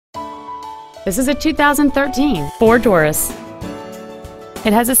This is a 2013 Ford Taurus.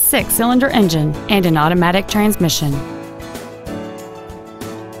 It has a 6-cylinder engine and an automatic transmission.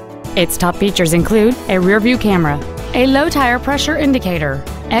 Its top features include a rear-view camera, a low-tire pressure indicator,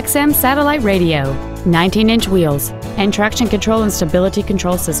 XM satellite radio, 19-inch wheels, and traction control and stability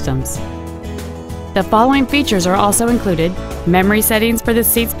control systems. The following features are also included: memory settings for the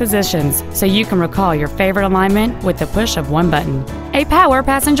seat's positions so you can recall your favorite alignment with the push of one button, a power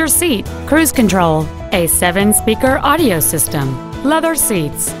passenger seat, cruise control, a 7-speaker audio system, leather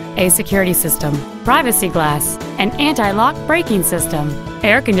seats, a security system, privacy glass, an anti-lock braking system,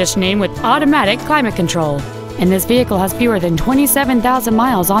 air conditioning with automatic climate control, and this vehicle has fewer than 27,000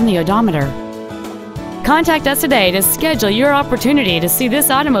 miles on the odometer. Contact us today to schedule your opportunity to see this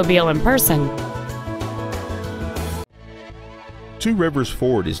automobile in person. Two Rivers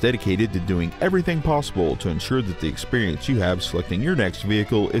Ford is dedicated to doing everything possible to ensure that the experience you have selecting your next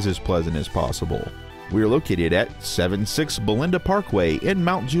vehicle is as pleasant as possible. We are located at 76 Belinda Parkway in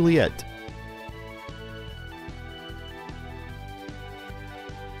Mount Juliet.